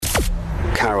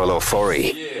Carol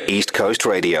Ofori, East Coast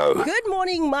Radio. Good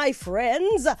morning, my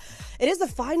friends. It is the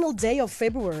final day of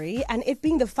February, and it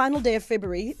being the final day of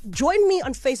February, join me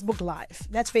on Facebook Live.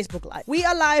 That's Facebook Live. We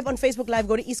are live on Facebook Live.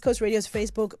 Go to East Coast Radio's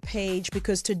Facebook page,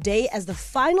 because today, as the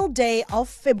final day of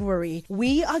February,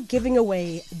 we are giving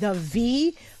away the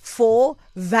V for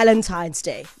Valentine's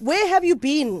Day. Where have you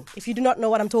been if you do not know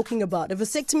what I'm talking about? A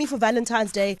vasectomy for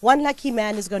Valentine's Day. One lucky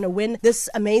man is going to win this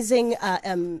amazing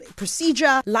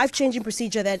procedure, life-changing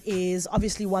procedure that is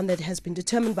obviously one that has been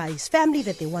determined by his family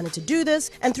that they wanted to do this.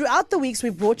 And throughout the weeks,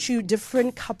 we've brought you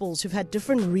different couples who've had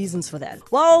different reasons for that.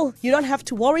 Well, you don't have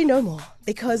to worry no more,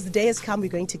 because the day has come. We're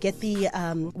going to get the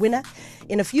winner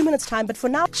in a few minutes' time. But for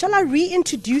now, shall I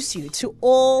reintroduce you to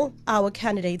all our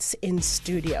candidates in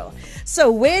studio? So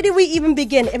where do we even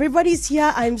begin? Everybody's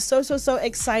here. I'm so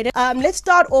excited. Let's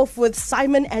start off with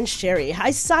Simon and Sherry.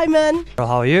 Hi, Simon. How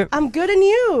are you? I'm good, and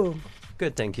you?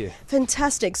 Good, thank you.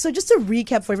 Fantastic. So just to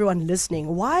recap for everyone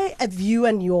listening, why have you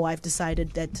and your wife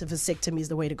decided that vasectomy is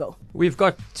the way to go? We've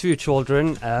got 2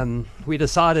 children. We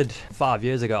decided 5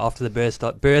 years ago, after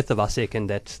the birth of our second,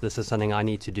 that this is something I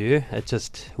need to do. It's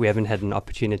just we haven't had an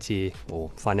opportunity or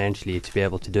financially to be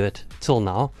able to do it till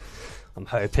now. I'm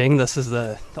hoping this is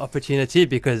the opportunity,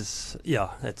 because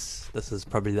this is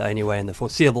probably the only way in the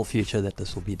foreseeable future that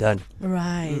this will be done.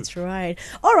 Right.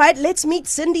 All right, let's meet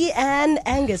Cindy and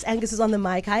Angus. Angus is on the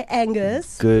mic. Hi,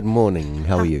 Angus. Good morning.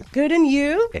 How are you? Good, and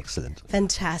you? Excellent.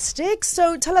 Fantastic.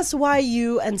 So tell us why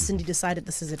you and Cindy decided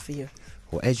this is it for you.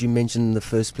 Well, as you mentioned in the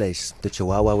first place, the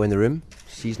Chihuahua in the room,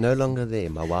 she's no longer there.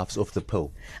 My wife's off the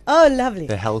pill. Oh, lovely.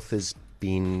 Her health has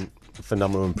been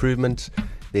phenomenal improvement.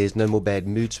 There's no more bad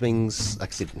mood swings. Like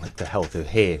I said, the health, her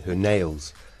hair, her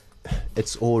nails,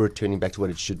 it's all returning back to what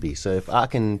it should be. So if I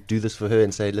can do this for her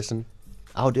and say, listen,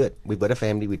 I'll do it. We've got a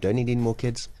family. We don't need any more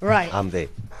kids. Right. I'm there.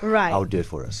 Right. I'll do it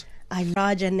for us. I'm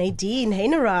Raj and Nadine. Hey,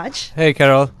 Naraj. Hey,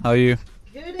 Carol. How are you?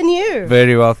 Good, and you?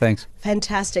 Very well, thanks.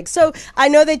 Fantastic. So I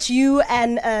know that you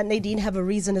and Nadine have a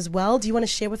reason as well. Do you want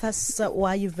to share with us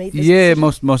why you've made this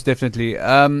decision? most definitely.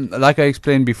 Like I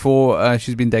explained before,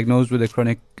 she's been diagnosed with a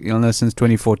chronic illness since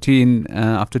 2014.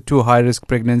 After 2 high-risk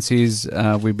pregnancies,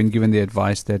 we've been given the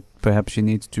advice that perhaps she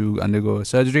needs to undergo a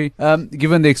surgery.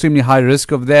 Given the extremely high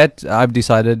risk of that,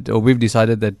 we've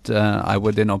decided that I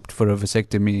would then opt for a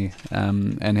vasectomy,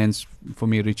 and hence for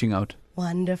me reaching out.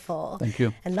 Wonderful. Thank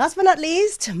you. And last but not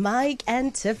least, Mike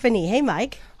and Tiffany. Hey,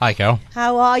 Mike. Hi, Carol.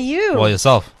 How are you? Well,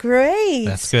 yourself? Great.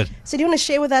 That's good. So do you want to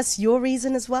share with us your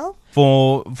reason as well?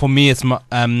 For me, it's my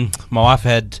wife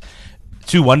had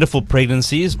 2 wonderful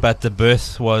pregnancies, but the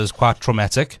birth was quite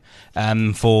traumatic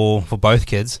for both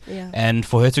kids. Yeah. And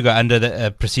for her to go under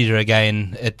the procedure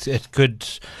again, it could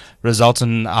result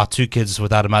in our 2 kids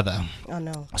without a mother. Oh,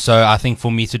 no. So I think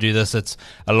for me to do this, it's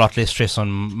a lot less stress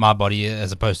on my body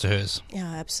as opposed to hers. Yeah,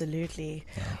 absolutely.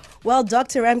 Yeah. Well,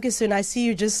 Dr. Ramkisoon, I see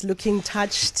you just looking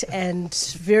touched and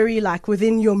very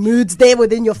within your moods there,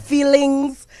 within your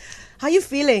feelings. How are you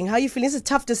feeling? It's a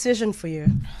tough decision for you.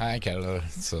 Hi, Carol.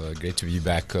 It's great to be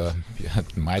back.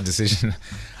 My decision.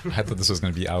 I thought this was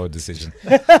going to be our decision.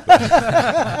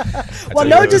 Well,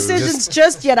 no decisions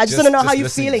just yet. I just want to know how you're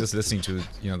feeling. Just listening to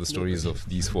the stories of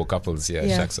these 4 couples.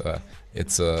 Shucks,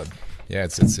 it's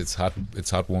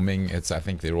heartwarming. I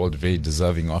think they're all very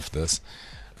deserving of this.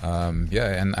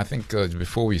 And I think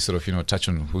before we sort of touch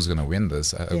on who's going to win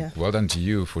this, well done to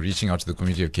you for reaching out to the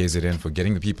community of KZN, for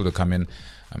getting the people to come in.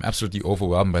 I'm absolutely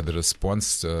overwhelmed by the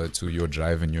response to your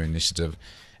drive and your initiative.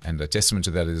 And a testament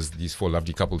to that is these 4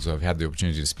 lovely couples who have had the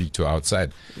opportunity to speak to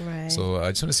outside. Right. So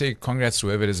I just want to say congrats to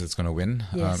whoever it is that's going to win.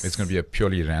 Yes. It's going to be a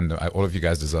purely random. All of you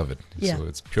guys deserve it. Yeah. So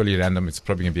it's purely random. It's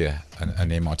probably going to be a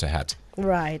name out a hat.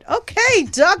 Right. Okay,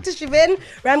 Dr. Shiven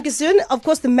Ramkisoon, of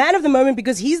course, the man of the moment,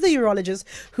 because he's the urologist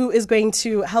who is going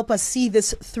to help us see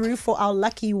this through for our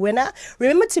lucky winner.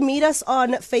 Remember to meet us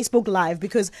on Facebook Live,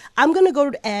 because I'm going to go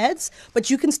to ads, but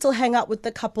you can still hang out with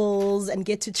the couples and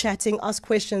get to chatting, ask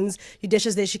questions.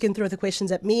 Udesha's there. She can throw the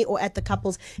questions at me or at the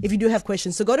couples if you do have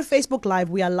questions. So go to Facebook Live.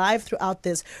 We are live throughout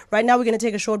this. Right now, we're going to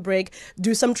take a short break,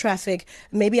 do some traffic.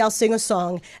 Maybe I'll sing a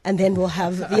song, and then we'll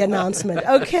have the announcement.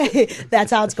 Okay,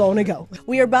 that's how it's going to go.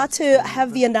 We are about to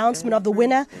have the announcement of the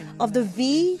winner of the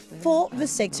V for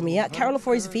vasectomy. Carol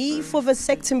Ofori's V for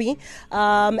vasectomy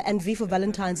and V for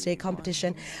Valentine's Day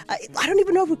competition. I don't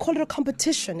even know if we call it a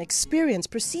competition, experience,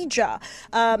 procedure.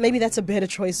 Maybe that's a better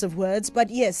choice of words. But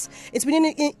yes, it's been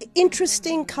an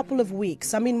interesting couple of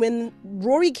weeks. I mean, when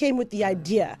Rory came with the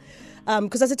idea,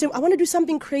 because I said to him, I want to do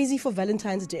something crazy for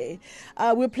Valentine's Day.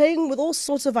 We're playing with all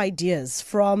sorts of ideas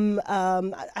from,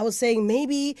 I was saying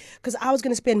maybe, because I was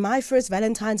going to spend my first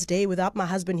Valentine's Day without my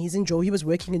husband. He was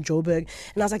working in Joburg.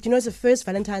 And I was like, it's the first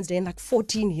Valentine's Day in like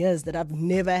 14 years that I've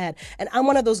never had. And I'm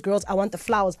one of those girls, I want the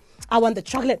flowers, I want the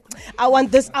chocolate, I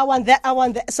want this, I want that, I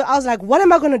want that. So I was like, what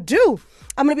am I going to do?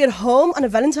 I'm going to be at home on a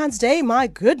Valentine's Day? My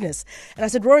goodness. And I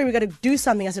said, Rory, we got to do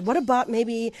something. I said, what about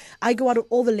maybe I go out with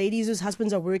all the ladies whose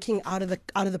husbands are working out of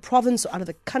the province or out of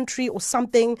the country or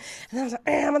something. And I was like,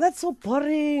 man, that's so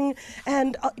boring.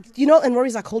 And, and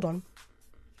Rory's like, hold on.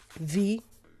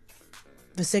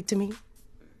 Vasectomy?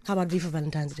 How about V for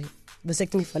Valentine's Day?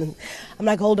 Vasectomy for Valentine's. I'm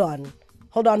like, hold on.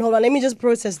 Let me just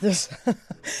process this.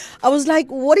 I was like,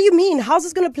 what do you mean? How's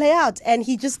this going to play out? And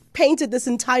he just painted this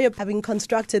entire, having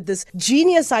constructed this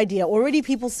genius idea. Already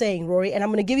people saying, Rory, and I'm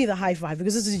going to give you the high five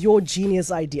because this is your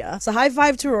genius idea. So high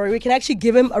five to Rory. We can actually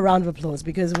give him a round of applause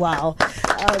because, wow.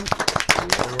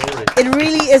 It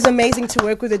really is amazing to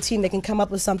work with a team that can come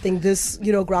up with something this,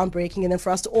 groundbreaking, and then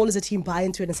for us to all as a team buy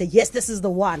into it and say, yes, this is the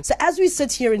one. So as we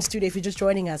sit here in studio, if you're just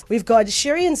joining us, we've got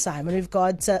Sherry and Simon, we've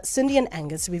got Cindy and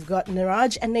Angus, we've got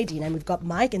Niraj and Nadine, and we've got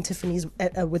Mike and Tiffany's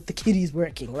with the kiddies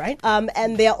working, right?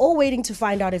 And they are all waiting to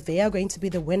find out if they are going to be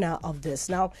the winner of this.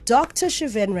 Now, Dr.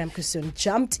 Shiven Ramkusun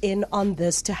jumped in on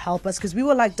this to help us because we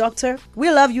were like, Doctor,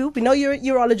 we love you. We know you're a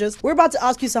urologist. We're about to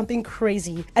ask you something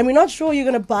crazy, and we're not sure you're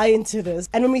going to buy into this.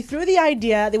 And when we threw the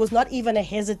idea, there was not even a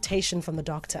hesitation from the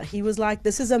doctor. He was like,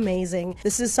 this is amazing.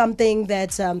 This is something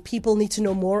that people need to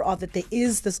know more of, that there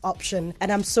is this option.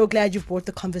 And I'm so glad you've brought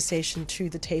the conversation to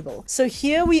the table. So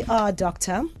here we are,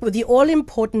 doctor, with the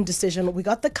all-important decision. We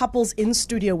got the couples in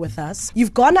studio with us.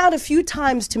 You've gone out a few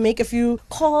times to make a few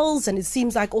calls, and it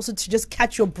seems like also to just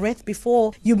catch your breath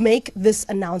before you make this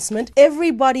announcement.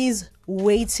 Everybody's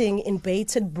waiting in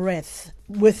bated breath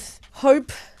with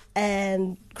hope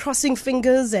and crossing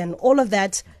fingers and all of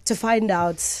that to find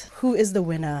out who is the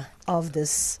winner of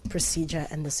this procedure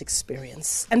and this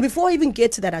experience. And before I even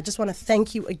get to that, I just want to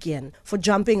thank you again for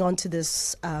jumping onto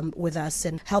this with us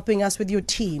and helping us with your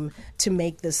team to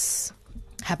make this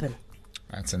happen.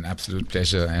 That's an absolute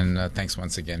pleasure, and thanks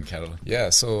once again, Carol. Yeah,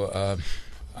 so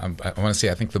I want to say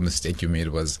I think the mistake you made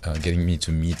was getting me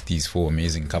to meet these four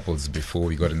amazing couples before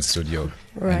we got in the studio.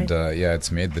 Right. And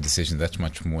it's made the decision that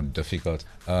much more difficult.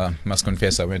 Must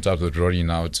confess, I went out with Rory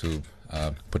now to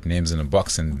put names in a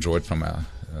box and draw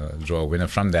a winner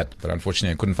from that. But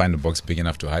unfortunately, I couldn't find a box big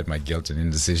enough to hide my guilt and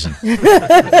indecision.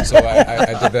 So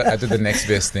I did the next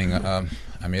best thing.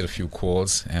 I made a few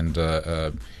calls and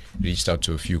reached out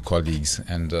to a few colleagues.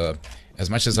 And as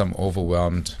much as I'm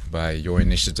overwhelmed by your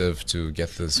initiative to get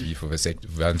this V for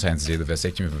Valentine's Day, the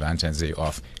vasectomy for Valentine's Day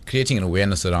off, creating an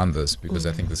awareness around this, because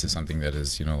I think this is something that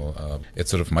is, it's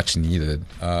sort of much needed.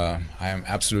 I am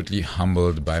absolutely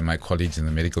humbled by my colleagues in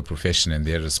the medical profession and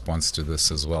their response to this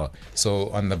as well.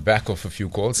 So on the back of a few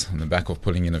calls, on the back of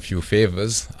pulling in a few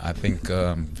favors, I think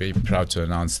I'm very proud to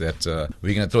announce that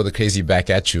we're going to throw the crazy back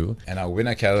at you. And our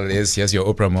winner, Carol, here's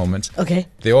your Oprah moment. Okay.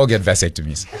 They all get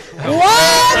vasectomies.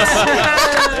 What?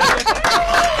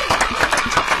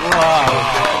 Wow.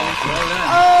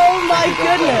 Oh my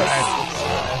goodness.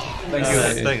 Thank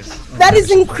you. Thanks. That is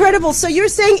incredible. So you're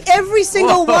saying every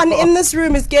single one in this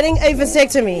room is getting a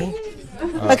vasectomy?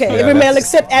 Okay, yeah, we may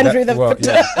accept Andrew. Andrew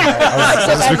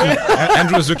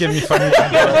was looking at me funny.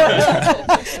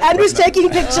 Andrew's taking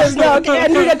pictures now. Okay,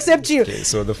 Andrew, accept you. Okay,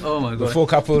 so the four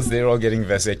couples, they're all getting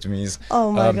vasectomies.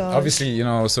 Oh my God. Obviously,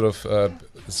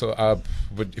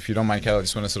 if you don't mind, Carol, I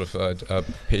just want to sort of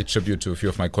pay tribute to a few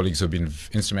of my colleagues who have been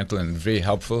instrumental and very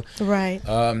helpful. Right.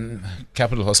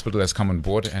 Capital Hospital has come on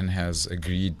board and has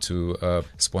agreed to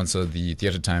sponsor the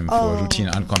theatre time for routine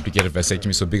uncomplicated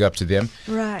vasectomy, so big up to them.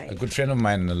 Right. A good friend of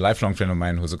mine, a lifelong friend of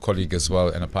mine, who's a colleague as well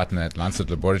and a partner at Lancet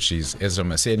Laboratories, Ezra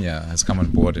Masenia, has come on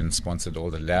board and sponsored all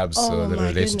the labs that are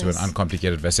related to an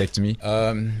uncomplicated vasectomy.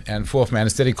 And four of my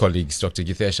anesthetic colleagues, Dr.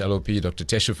 Githesh Alopi, Dr.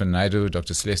 Teshufan Naidu,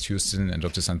 Dr. Celeste Houston, and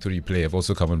Dr. Santuri Play have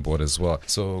also come on board as well.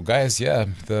 So guys,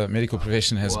 the medical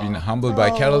profession has been humbled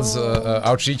by Carol's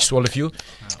outreach to all of you.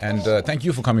 And thank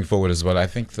you for coming forward as well. I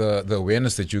think the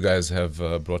awareness that you guys have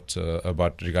brought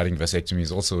about regarding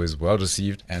vasectomies also is well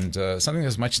received and something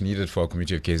that's much needed for our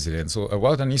community of KZN. So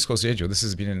well done, East Coast Radio. This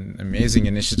has been an amazing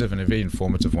initiative and a very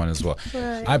informative one as well.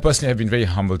 Right. I personally have been very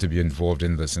humbled to be involved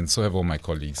in this, and so have all my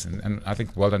colleagues. And I think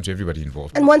well done to everybody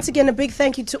involved. And once again, a big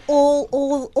thank you to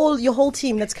all your whole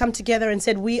team that's come together and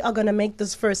said, we are going to make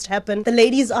this first happen. The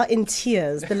ladies are in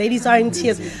tears.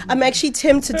 I'm actually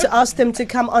tempted to ask them to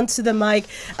come onto the mic.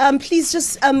 Please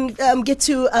just get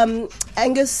to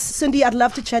Angus, Cindy, I'd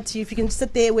love to chat to you. If you can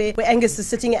sit there where Angus is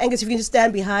sitting. Angus, if you can just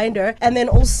stand behind her. And then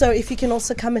also, if you can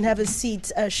also come and have a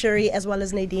seat, Shuri, as well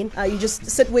as Nadine. You just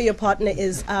sit where your partner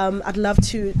is. I'd love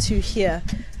to hear.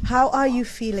 How are you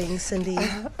feeling, Cindy?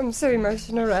 I'm so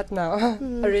emotional right now. I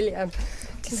really am.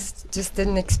 Just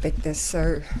didn't expect this,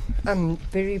 so I'm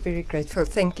very, very grateful.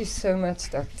 Thank you so much,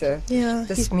 Doctor. Yeah.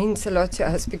 This means a lot to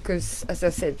us because, as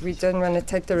I said, we don't want to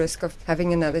take the risk of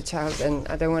having another child, and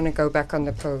I don't want to go back on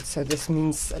the pill, so this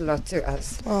means a lot to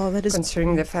us. Oh, that is...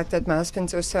 Considering the fact that my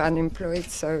husband's also unemployed,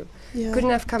 so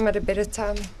couldn't have come at a better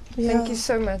time. Yeah. Thank you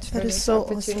so much for this so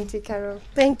opportunity, awesome. Carol.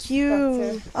 Thank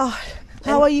you. Doctor. Oh,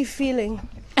 how are you feeling?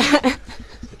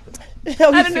 I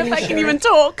don't know if I can even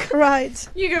talk. Right.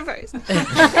 You go first.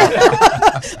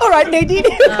 All right, Nadine.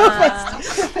 You go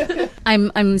first.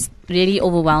 I'm really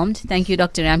overwhelmed. Thank you,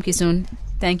 Dr. Ramkissoon.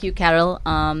 Thank you, Carol.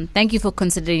 Thank you for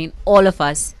considering all of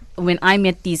us. When I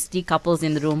met these 3 couples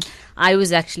in the room, I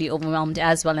was actually overwhelmed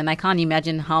as well, and I can't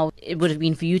imagine how it would have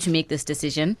been for you to make this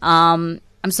decision. I'm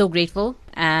so grateful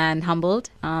and humbled,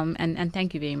 and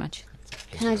thank you very much.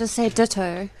 Can I just say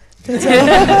ditto?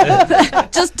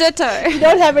 Just ditto. You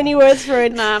don't have any words for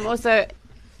it. No, I'm also,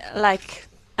 like,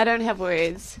 I don't have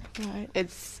words. Right.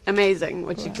 It's amazing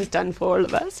what you've just done for all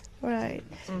of us. Right.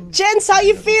 Gents, how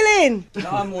you feeling? No,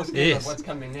 I'm more scared of what's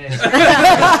coming next.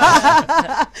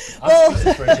 Well,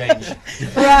 for a change.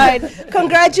 Right.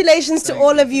 Congratulations to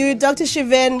all of you. Dr.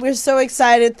 Shiven, we're so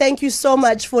excited. Thank you so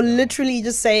much for literally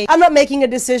just saying, I'm not making a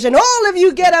decision. All of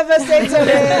you get a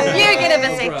vasectomy. You get a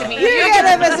vasectomy. You get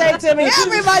a vasectomy.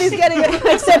 Everybody's getting it,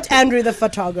 except Andrew, the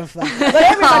photographer. But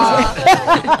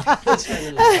everybody's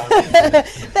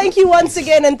Thank you once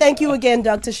again, and thank you again,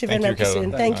 Dr. Shiven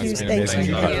Ramkissoon. Thank you.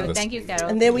 Thank you, Carol.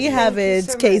 And there we have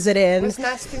it, so KZN. It was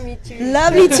nice to meet you.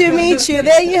 Lovely to meet you.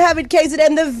 There you have it,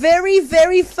 KZN. The very,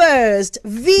 very first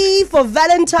V for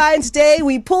Valentine's Day.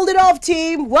 We pulled it off,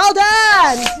 team. Well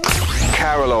done.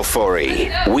 Carol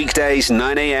Ofori, weekdays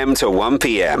 9 a.m. to 1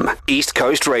 p.m. East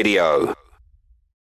Coast Radio.